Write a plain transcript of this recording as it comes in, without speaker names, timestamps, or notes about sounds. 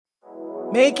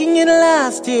Making it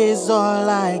last is all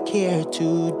I care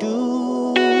to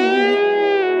do.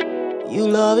 You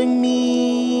loving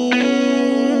me,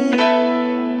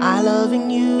 I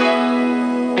loving you.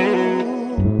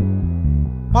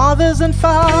 Mothers and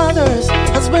fathers,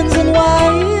 husbands and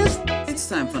wives. It's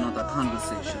time for another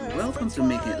conversation. Welcome to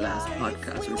Making It Last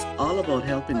podcast, where it's all about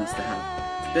helping us to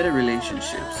have better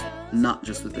relationships, not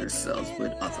just with ourselves, but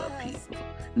with other people.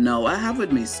 Now, I have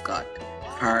with me Scott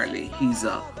Carley. He's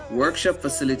a workshop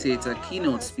facilitator,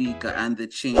 keynote speaker, and the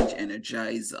change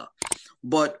energizer.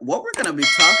 But what we're going to be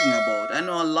talking about, I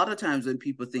know a lot of times when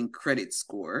people think credit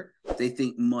score, they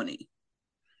think money.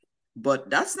 But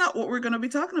that's not what we're going to be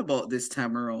talking about this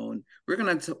time around. We're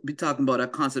going to be talking about a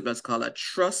concept that's called a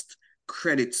trust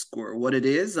credit score, what it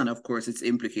is, and of course, its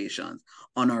implications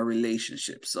on our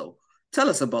relationship. So tell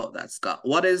us about that, Scott.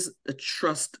 What is a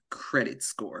trust credit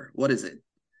score? What is it?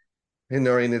 Hey,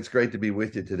 Noreen, it's great to be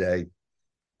with you today.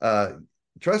 Uh,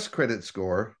 Trust credit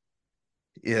score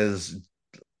is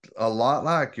a lot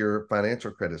like your financial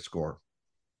credit score.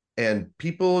 And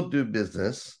people do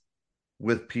business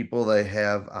with people they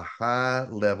have a high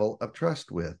level of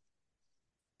trust with.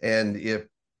 And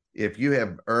if you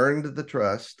have earned the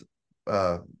trust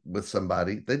with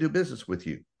somebody, they do business with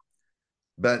you.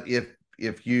 But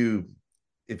if you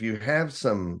have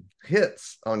some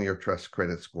hits on your trust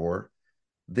credit score,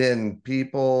 then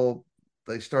people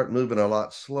they start moving a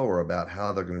lot slower about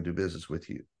how they're going to do business with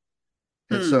you.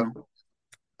 And so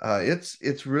Hmm.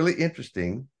 it's really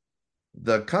interesting.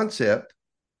 The concept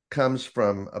comes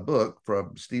from a book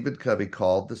from Stephen Covey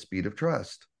called The Speed of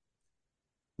Trust.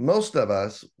 Most of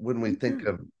us, when we think Okay.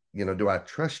 of, do I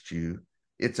trust you?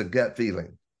 It's a gut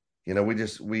feeling.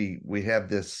 We have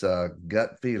this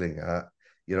gut feeling.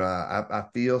 I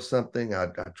feel something. I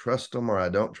trust them or I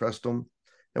don't trust them.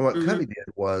 And what Mm-hmm. Covey did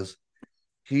was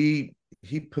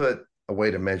he put a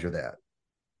way to measure that.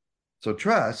 So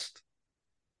trust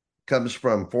comes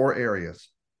from four areas.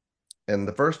 And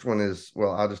the first one is,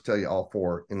 well, I'll just tell you all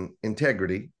four: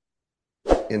 integrity,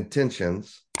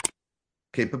 intentions,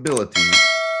 capabilities,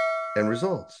 and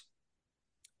results.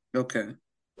 Okay.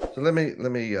 So let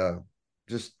me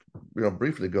just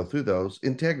briefly go through those.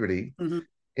 Mm-hmm.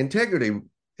 Integrity,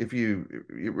 if you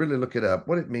really look it up,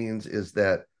 what it means is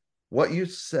that what you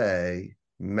say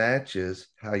matches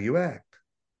how you act.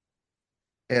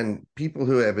 And people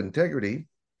who have integrity,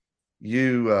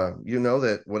 you know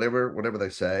that whatever they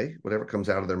say, whatever comes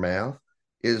out of their mouth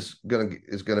is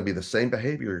gonna be the same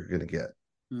behavior you're gonna get.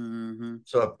 Mm-hmm.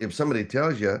 So if somebody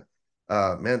tells you,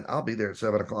 man, I'll be there at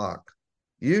 7 o'clock,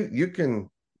 you can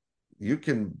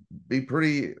be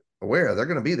pretty aware they're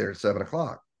gonna be there at 7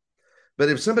 o'clock. But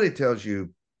if somebody tells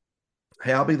you,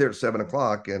 hey, I'll be there at 7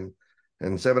 o'clock, and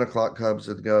 7 o'clock comes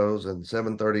and goes, and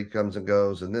 7:30 comes and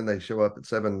goes, and then they show up at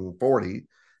 7:40,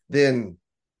 then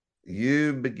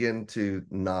you begin to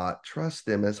not trust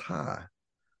them as high.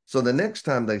 So the next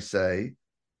time they say,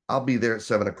 I'll be there at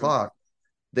 7 o'clock,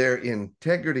 their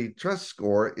integrity trust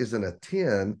score isn't a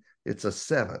 10, it's a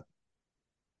 7.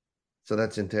 So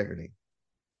that's integrity.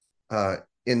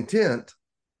 Intent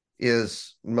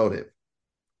is motive.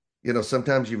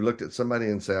 Sometimes you've looked at somebody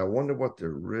and say, I wonder what their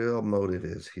real motive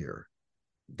is here.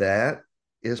 That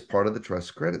is part of the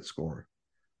trust credit score.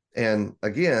 And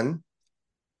again,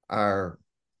 our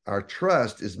our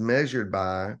trust is measured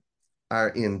by our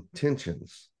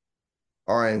intentions.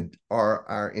 Are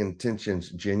our intentions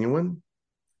genuine?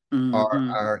 Are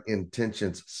Mm-hmm. our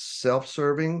intentions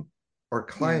self-serving or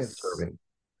Yes. client-serving?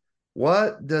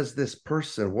 What does this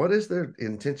person, what is their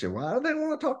intention? Why do they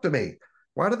want to talk to me?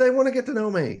 Why do they want to get to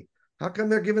know me? How come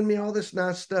they're giving me all this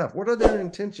nice stuff? What are their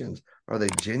intentions? Are they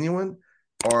genuine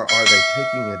or are they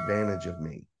taking advantage of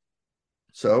me?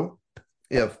 So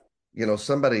if,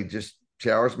 somebody just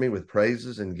showers me with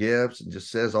praises and gifts and just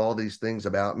says all these things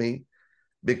about me,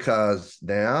 because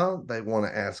now they want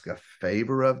to ask a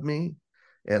favor of me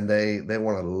and they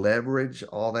want to leverage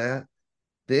all that,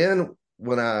 then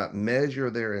when I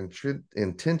measure their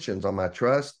intentions on my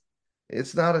trust,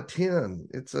 it's not a 10,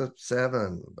 it's a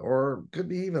 7, or could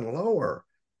be even lower,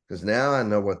 because now I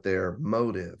know what their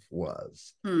motive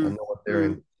was. I know what their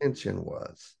Mm-hmm. intention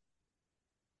was.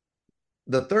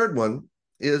 The third one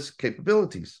is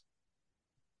capabilities.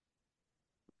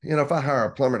 If I hire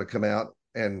a plumber to come out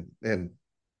and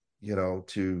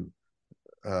to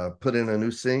put in a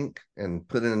new sink and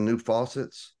put in new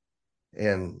faucets,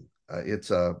 and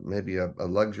it's maybe a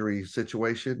luxury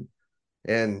situation,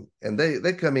 and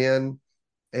they come in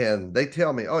and they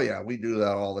tell me, oh yeah, we do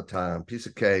that all the time, piece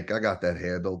of cake, I got that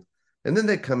handled. And then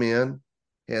they come in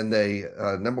and they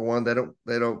number one, they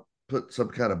don't put some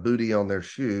kind of booty on their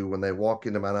shoe when they walk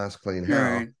into my nice clean All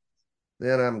house. right.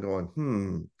 then I'm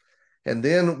going, And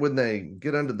then when they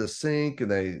get under the sink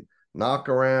and they knock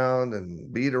around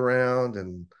and beat around,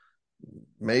 and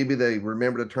maybe they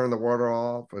remember to turn the water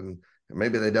off, and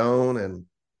maybe they don't, and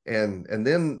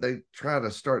then they try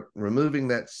to start removing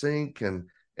that sink, and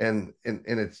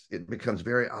it becomes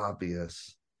very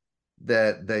obvious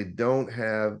that they don't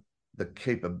have the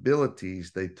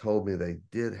capabilities they told me they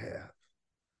did have.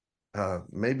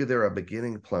 Maybe they're a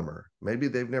beginning plumber. Maybe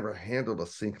they've never handled a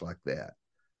sink like that.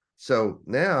 So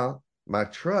now my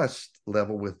trust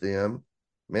level with them,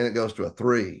 man, it goes to a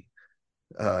 3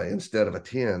 instead of a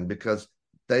 10, because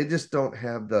they just don't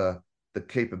have the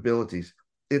capabilities.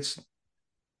 It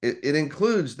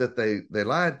includes that they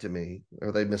lied to me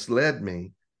or they misled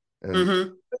me, and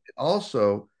it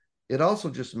also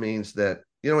just means that,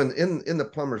 you know, in the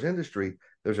plumbers industry,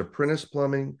 there's apprentice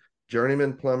plumbing,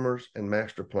 journeyman plumbers, and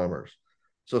master plumbers.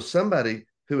 So somebody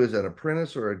who is an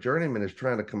apprentice or a journeyman is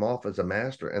trying to come off as a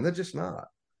master, and they're just not.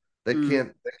 They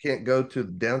can't go to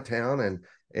downtown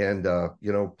and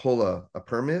you know, pull a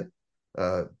permit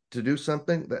to do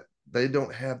something. That they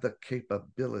don't have the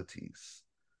capabilities.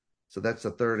 So that's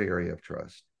the third area of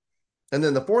trust. And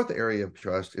then the fourth area of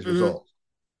trust is results.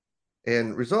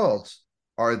 And results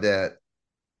are that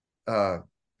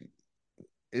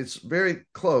it's very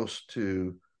close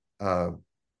to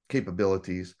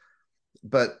capabilities,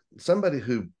 but somebody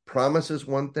who promises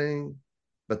one thing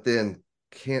but then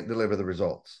can't deliver the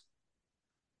results.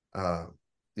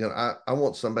 You know, I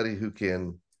want somebody who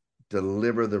can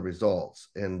deliver the results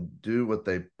and do what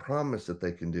they promise that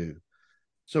they can do.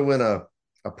 So when a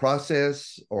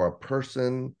process or a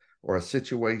person or a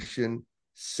situation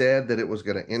said that it was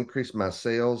going to increase my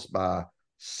sales by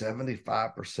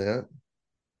 75%,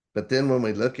 but then when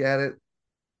we look at it,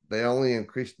 they only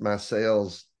increased my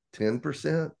sales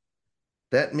 10%,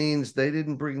 that means they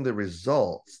didn't bring the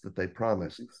results that they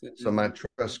promised. So my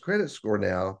trust credit score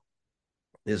now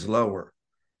is lower.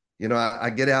 You know, I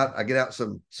get out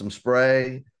some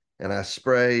spray, and I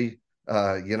spray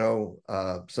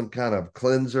some kind of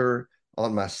cleanser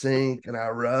on my sink, and I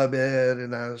rub it,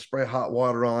 and I spray hot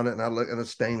water on it, and I look, and the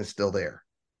stain is still there.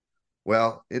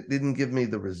 Well, it didn't give me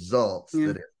the results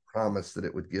that it promised that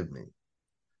it would give me.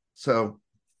 So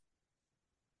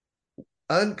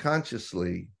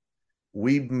unconsciously,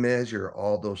 we measure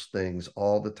all those things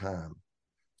all the time.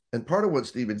 And part of what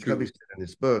Stephen Covey said in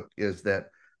his book is that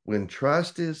when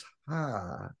trust is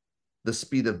high, the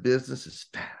speed of business is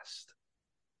fast.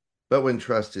 But when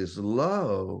trust is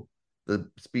low, the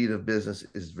speed of business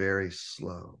is very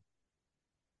slow.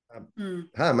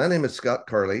 Hi, my name is Scott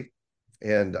Carley,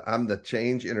 and I'm the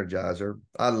Change Energizer.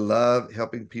 I love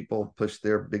helping people push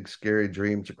their big, scary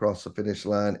dreams across the finish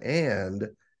line and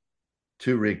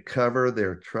to recover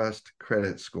their trust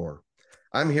credit score.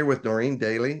 I'm here with Noreen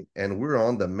Daly, and we're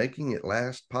on the Making It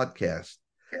Last podcast.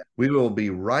 We will be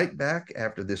right back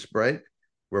after this break,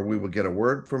 where we will get a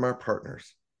word from our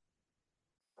partners.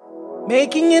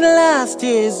 Making it last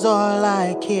is all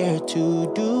I care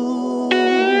to do.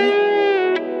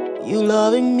 You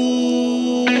loving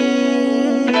me,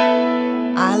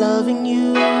 I loving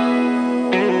you.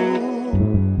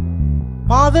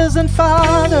 Mothers and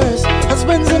fathers,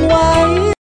 husbands and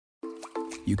wives.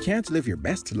 You can't live your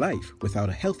best life without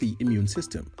a healthy immune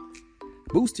system.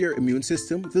 Boost your immune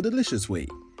system the delicious way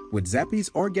with Zappy's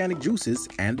organic juices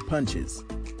and punches.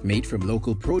 Made from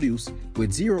local produce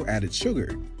with zero added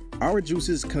sugar, our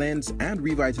juices cleanse and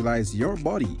revitalize your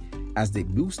body as they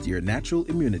boost your natural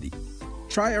immunity.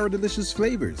 Try our delicious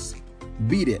flavors: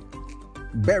 Beat It,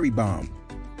 Berry Bomb,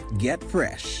 Get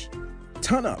Fresh,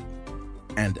 Ton Up,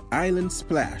 and Island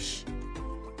Splash.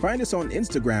 Find us on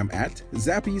Instagram at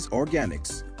Zappy's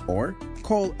Organics, or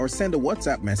call or send a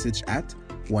WhatsApp message at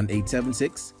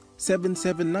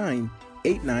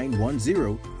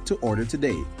 1-876-779-8910 to order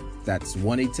today. That's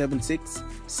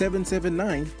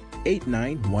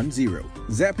 1-876-779-8910.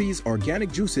 Zappy's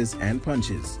Organic Juices and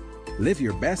Punches. Live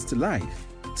your best life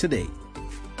today.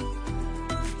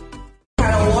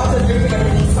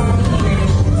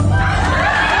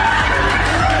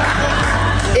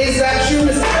 Is that true?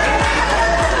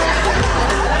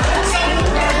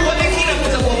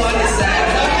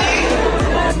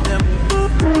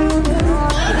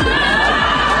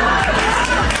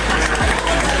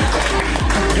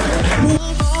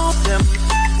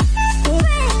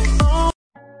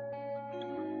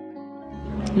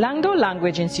 Langdo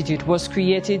Language Institute was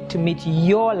created to meet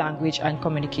your language and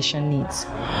communication needs.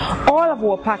 All of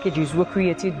our packages were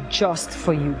created just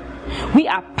for you. We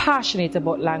are passionate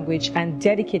about language and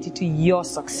dedicated to your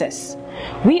success.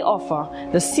 We offer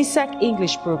the CSEC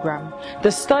English program,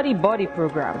 the Study Body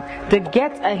program, the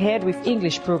Get Ahead with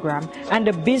English program, and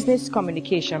the Business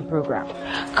Communication program.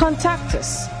 Contact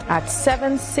us at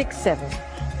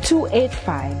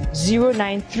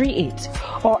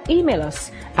 767-285-0938 or email us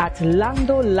at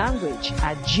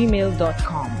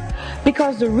landolanguage@gmail.com.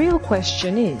 Because the real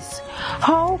question is,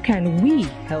 how can we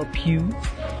help you?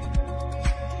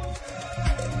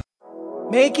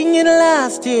 Making it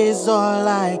last is all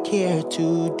I care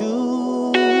to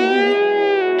do.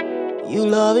 You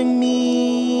loving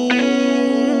me,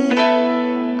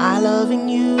 I loving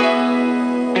you.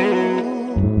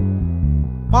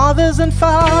 Mothers and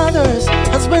fathers,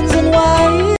 husbands and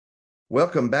wives.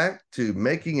 Welcome back to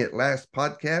Making It Last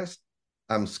podcast.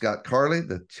 I'm Scott Carley,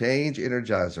 the Change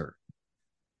Energizer.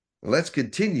 Let's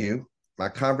continue my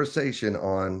conversation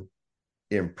on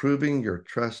improving your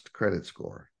trust credit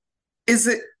score. Is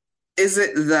it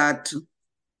that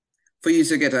for you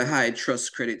to get a high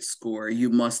trust credit score, you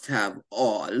must have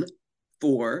all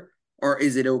 4, or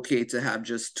is it okay to have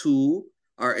just 2,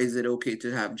 or is it okay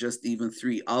to have just even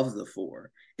 3 of the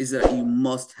 4? Is it that you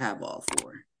must have all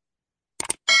 4?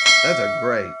 That's a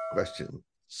great question.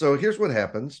 So here's what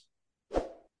happens.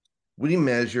 We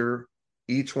measure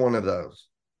each one of those.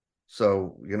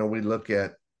 So, we look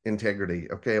at integrity.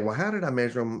 Okay, well, how did I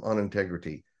measure them on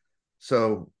integrity?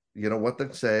 So, what they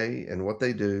say and what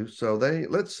they do. So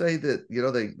let's say that,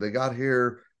 they got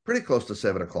here pretty close to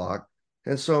 7:00.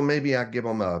 And so maybe I give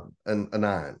them a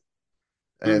 9.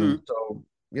 And so,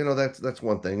 that's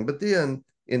one thing. But then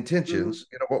intentions,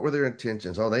 what were their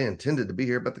intentions? Oh, they intended to be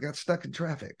here, but they got stuck in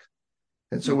traffic.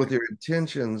 And so with your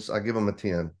intentions, I give them a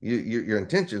 10. Your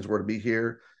intentions were to be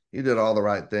here. You did all the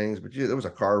right things, but there was a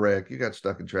car wreck. You got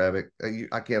stuck in traffic.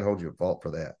 I can't hold you at fault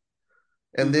for that.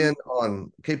 And then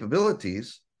on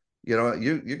capabilities,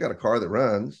 you got a car that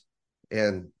runs,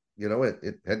 and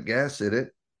it had gas in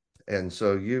it, and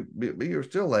so you're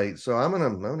still late. So I'm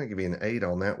gonna give you an 8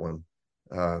 on that one.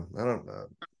 I don't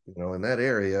in that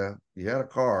area you had a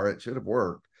car, it should have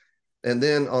worked. And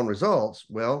then on results,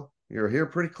 well, you're here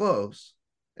pretty close,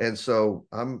 and so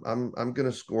I'm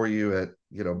gonna score you at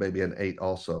maybe an 8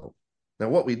 also. Now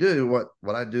what I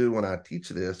do when I teach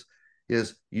this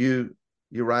is you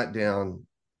write down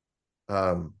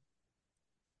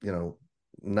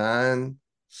 9,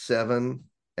 7,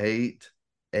 8,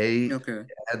 8. Okay.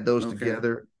 Add those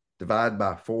together, divide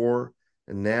by 4,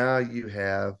 and now you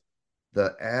have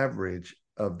the average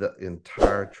of the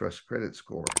entire trust credit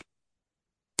score.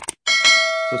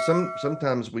 So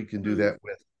sometimes we can do that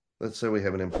with, let's say we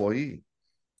have an employee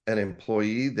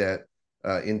that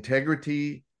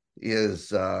integrity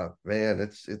is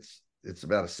it's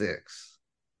about a 6.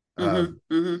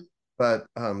 But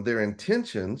their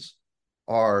intentions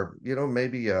are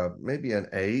maybe an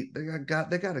 8. They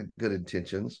got a good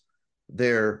intentions.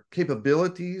 Their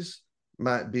capabilities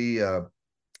might be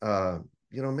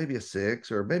maybe a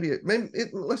 6, or maybe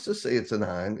let's just say it's a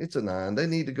 9. It's a 9. They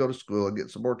need to go to school and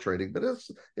get some more training, but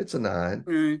it's a 9.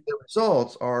 The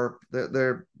results are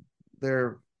they're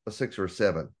a 6 or a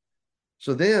 7.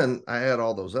 So then I add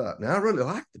all those up. Now I really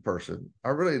like the person. I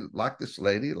really like this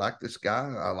lady, like this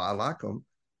guy. I like them.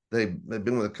 They've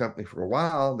been with the company for a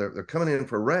while. They're coming in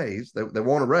for a raise. They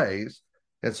want a raise.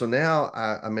 And so now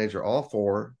I measure all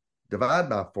 4, divide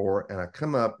by 4, and I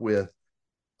come up with,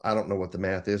 I don't know what the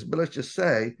math is, but let's just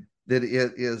say that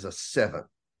it is a 7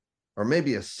 or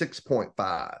maybe a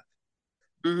 6.5.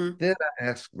 Then I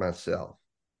ask myself,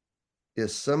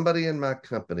 is somebody in my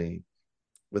company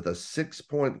with a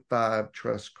 6.5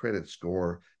 trust credit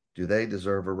score, do they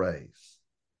deserve a raise?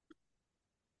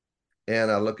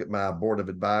 And I look at my board of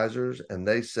advisors and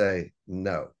they say,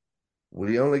 no,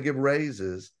 we only give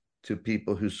raises to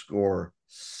people who score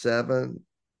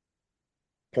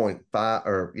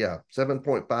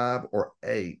 7.5 or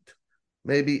 8.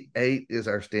 Maybe 8 is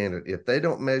our standard. If they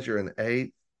don't measure an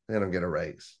 8, they don't get a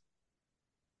raise.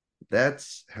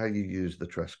 That's how you use the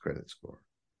trust credit score.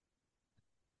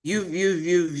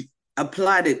 You've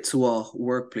applied it to a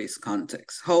workplace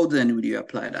context. How then would you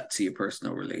apply that to your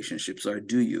personal relationships, or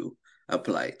do you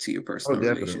apply it to your personal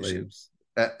relationships?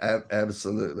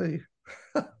 Absolutely.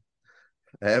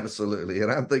 Absolutely.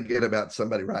 And I'm thinking about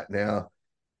somebody right now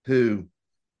who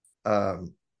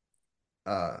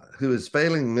is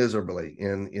failing miserably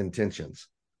in intentions,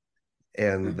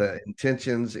 and the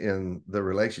intentions in the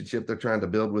relationship they're trying to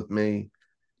build with me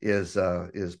is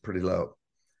pretty low.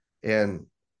 And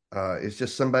it's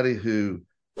just somebody who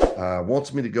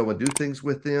wants me to go and do things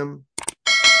with them,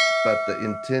 but the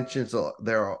intentions,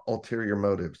 there are ulterior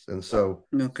motives. And so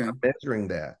I'm measuring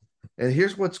that. And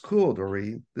here's what's cool,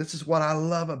 Doreen. This is what I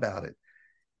love about it,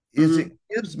 is Mm-hmm. it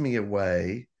gives me a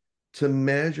way to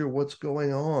measure what's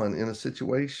going on in a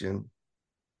situation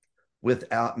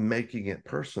without making it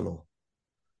personal.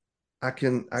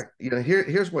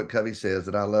 Here's what Covey says,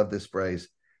 that I love this phrase.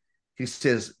 He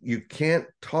says, you can't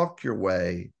talk your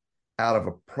way out of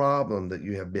a problem that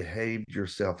you have behaved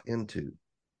yourself into,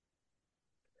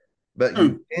 but Mm.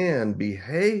 you can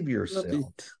behave Love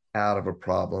yourself it. out of a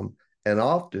problem, and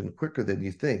often quicker than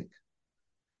you think.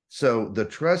 So the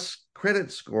trust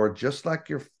credit score, just like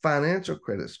your financial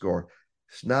credit score,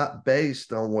 it's not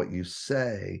based on what you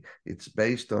say, it's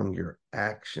based on your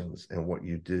actions and what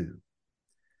you do.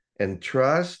 And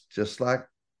trust, just like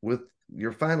with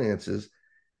your finances,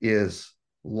 is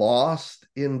lost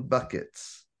in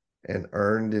buckets and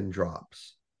earned in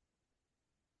drops.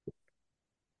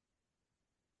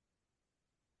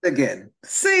 Again.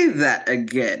 Say that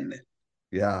again.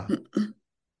 Yeah.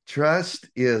 Trust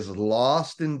is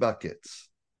lost in buckets.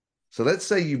 So let's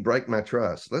say you break my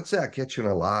trust. Let's say I catch you in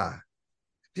a lie.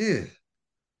 Dude,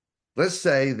 let's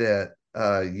say that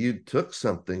you took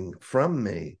something from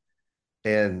me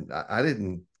and I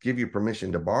didn't give you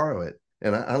permission to borrow it.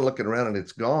 And I'm looking around and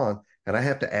it's gone. And I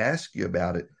have to ask you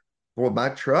about it. Well, my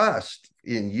trust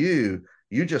in you,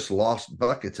 you just lost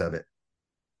buckets of it,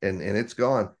 and it's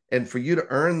gone. And for you to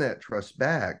earn that trust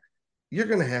back, you're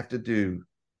going to have to do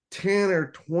 10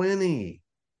 or 20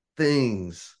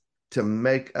 things to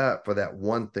make up for that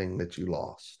one thing that you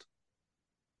lost.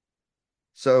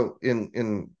 So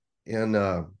in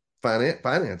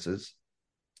finances,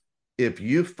 if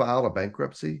you file a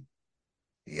bankruptcy,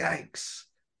 yikes,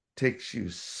 takes you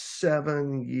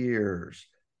 7 years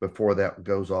before that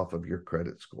goes off of your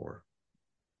credit score.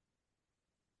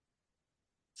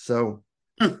 So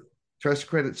trust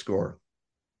credit score,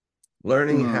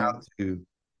 learning how Wow. to,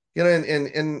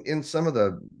 in some of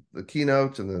the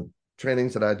keynotes and the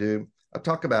trainings that I do, I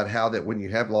talk about how that when you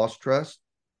have lost trust,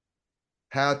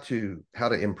 how to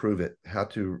improve it, how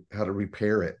to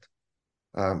repair it.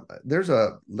 There's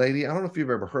a lady, I don't know if you've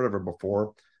ever heard of her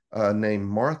before, named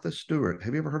Martha Stewart.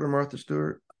 Have you ever heard of Martha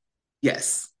Stewart?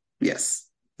 Yes. Yes.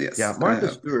 Yeah, Yes, I Martha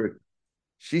have. Stewart.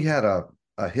 She had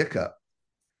a hiccup,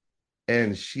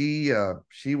 and she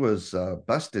was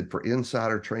busted for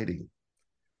insider trading,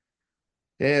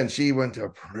 and she went to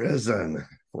prison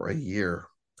for a year.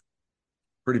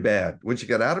 Pretty bad. When she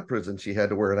got out of prison, she had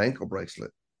to wear an ankle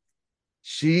bracelet.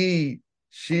 She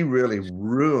really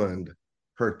ruined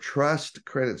her trust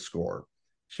credit score.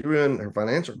 She ruined her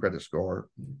financial credit score.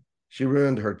 She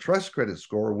ruined her trust credit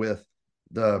score with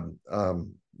the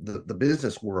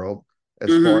business world, as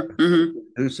far Mm-hmm. as Mm-hmm.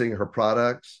 producing her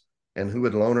products and who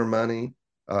would loan her money,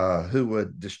 who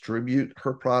would distribute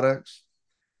her products.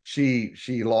 She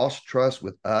lost trust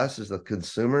with us as the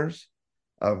consumers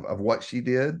of what she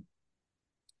did.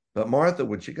 But Martha,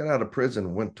 when she got out of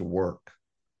prison, went to work.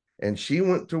 And she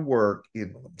went to work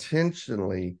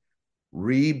intentionally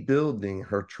rebuilding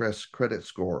her trust credit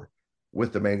score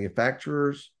with the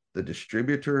manufacturers, the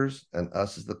distributors, and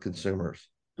us as the consumers.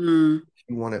 Mm.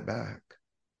 She won it back.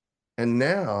 And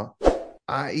now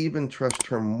I even trust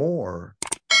her more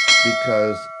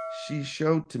because she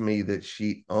showed to me that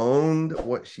she owned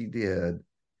what she did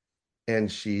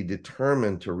and she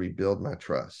determined to rebuild my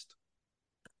trust.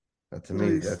 To me,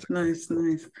 Nice, that's nice,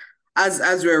 nice.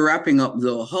 As we're wrapping up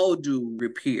though, how do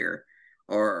repair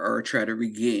or try to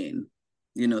regain,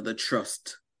 the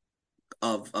trust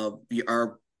of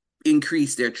or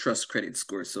increase their trust credit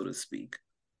score, so to speak?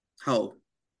 How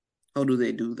how do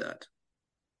they do that?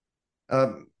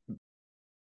 um,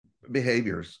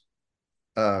 behaviors.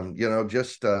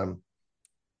 Just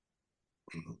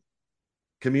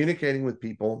communicating with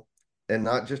people, and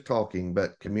not just talking,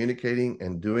 but communicating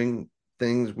and doing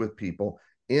things with people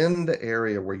in the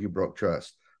area where you broke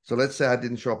trust. So let's say I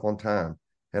didn't show up on time,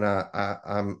 and I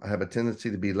have a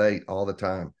tendency to be late all the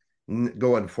time.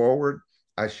 Going forward,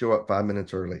 I show up 5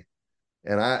 minutes early,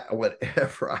 and I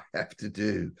whatever I have to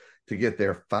do to get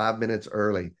there 5 minutes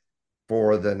early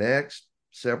for the next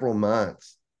several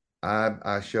months.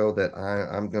 I show that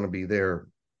I'm going to be there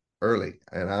early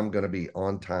and I'm going to be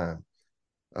on time.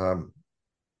 Um,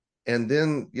 and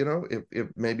then, if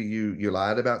maybe you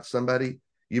lied about somebody,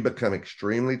 you become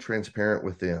extremely transparent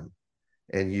with them,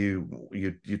 and you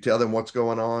tell them what's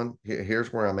going on.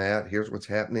 Here's where I'm at. Here's what's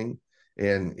happening,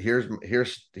 and here's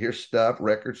stuff,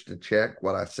 records to check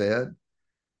what I said,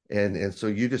 and so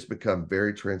you just become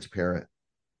very transparent.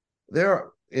 There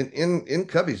are in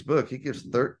Covey's book, he gives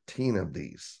 13 of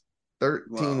these,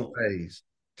 13 Wow. ways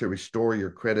to restore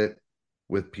your credit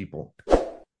with people,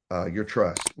 your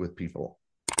trust with people.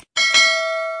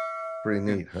 Pretty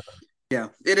Yeah. neat, huh? Yeah,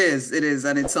 it is. It is.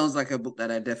 And it sounds like a book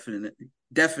that I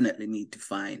definitely need to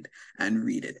find and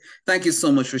read it. Thank you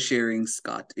so much for sharing,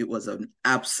 Scott. It was an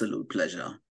absolute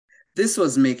pleasure. This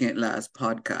was Making It Last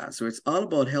podcast, where it's all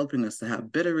about helping us to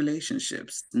have better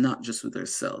relationships, not just with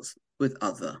ourselves, with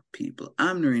other people.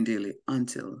 I'm Noreen Daly.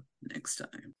 Until next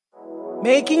time.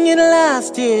 Making it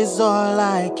last is all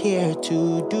I care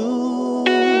to do.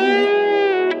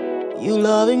 You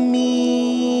loving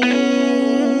me,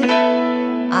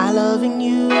 I loving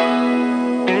you.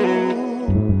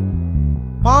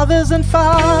 Mothers and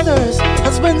fathers,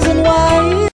 husbands and wives.